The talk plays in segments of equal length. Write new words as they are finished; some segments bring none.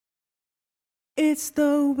It's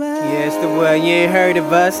the well. Yeah, it's the well. You ain't heard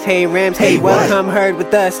of us. Hey, Rams. Hey, welcome. Heard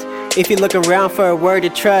with us. If you're looking around for a word to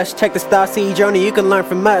trust, check the Star Seed Journey. You can learn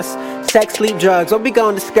from us. Sex, sleep, drugs. What we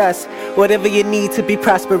gonna discuss? Whatever you need to be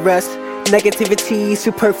prosperous. Negativity,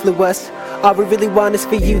 superfluous. All we really want is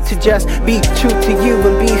for you to just be true to you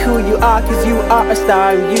and be who you are, cause you are a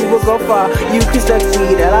star and you will go far. You can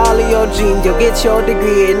succeed at all of your dreams. You'll get your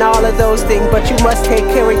degree and all of those things, but you must take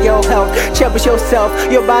care of your health. Cherish yourself,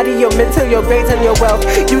 your body, your mental, your grades and your wealth.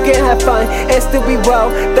 You can have fun and still be well.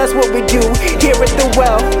 That's what we do here at the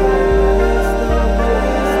well.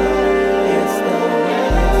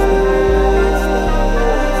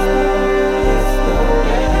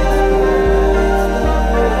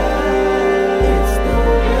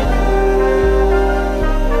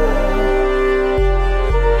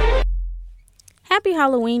 Happy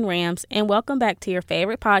Halloween, Rams, and welcome back to your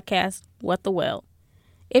favorite podcast, What the Well.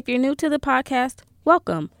 If you're new to the podcast,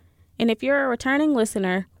 welcome. And if you're a returning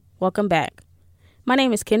listener, welcome back. My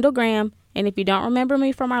name is Kendall Graham, and if you don't remember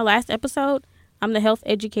me from our last episode, I'm the health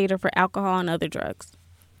educator for alcohol and other drugs.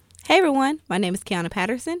 Hey everyone, my name is Kiana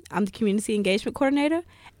Patterson. I'm the community engagement coordinator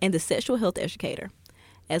and the sexual health educator.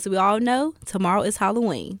 As we all know, tomorrow is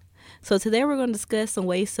Halloween. So today we're going to discuss some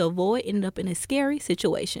ways to avoid ending up in a scary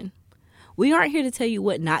situation. We aren't here to tell you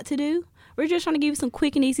what not to do. We're just trying to give you some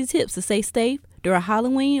quick and easy tips to stay safe during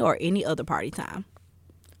Halloween or any other party time.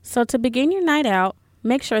 So to begin your night out,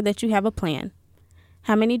 make sure that you have a plan.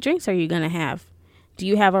 How many drinks are you going to have? Do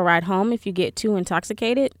you have a ride home if you get too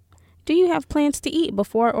intoxicated? Do you have plans to eat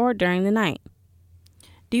before or during the night?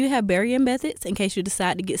 Do you have burial methods in case you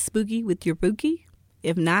decide to get spooky with your bookie?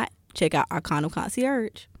 If not, check out our Condom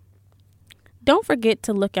Concierge. Don't forget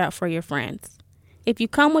to look out for your friends. If you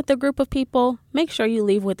come with a group of people, make sure you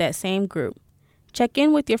leave with that same group. Check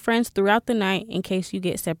in with your friends throughout the night in case you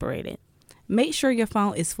get separated. Make sure your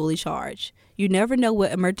phone is fully charged. You never know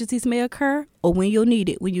what emergencies may occur or when you'll need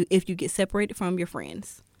it if you get separated from your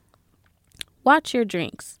friends. Watch your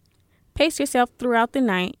drinks. Pace yourself throughout the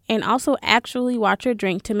night and also actually watch your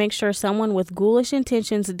drink to make sure someone with ghoulish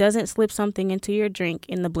intentions doesn't slip something into your drink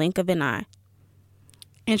in the blink of an eye.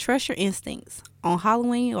 And trust your instincts on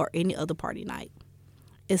Halloween or any other party night.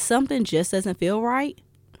 If something just doesn't feel right,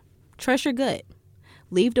 trust your gut.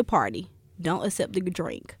 Leave the party. Don't accept the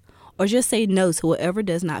drink. Or just say no to whatever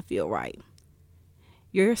does not feel right.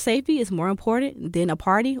 Your safety is more important than a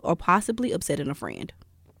party or possibly upsetting a friend.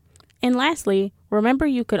 And lastly, remember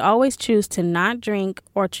you could always choose to not drink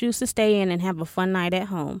or choose to stay in and have a fun night at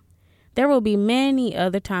home. There will be many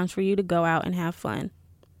other times for you to go out and have fun.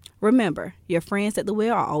 Remember, your friends at the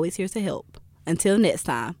well are always here to help. Until next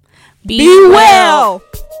time, be well!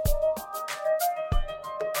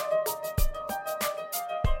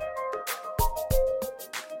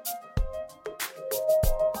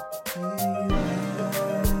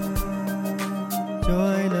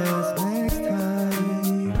 Join us next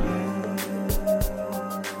time.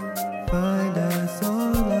 Find us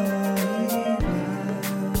online.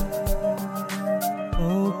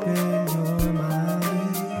 Open your mind.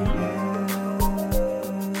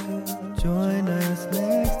 Join us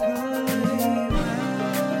next time.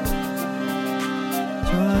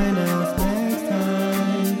 Join us next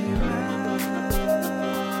time.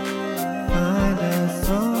 Find us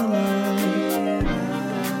online.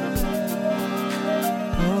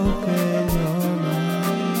 Open your mind.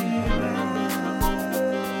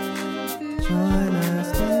 Join us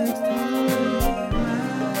next time.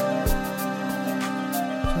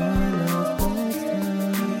 Join us next time.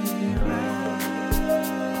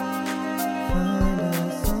 Find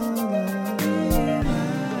us online.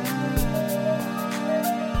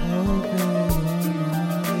 Open your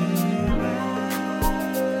mind.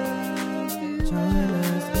 Join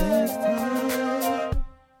us next time.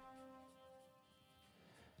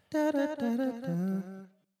 Da da da da da.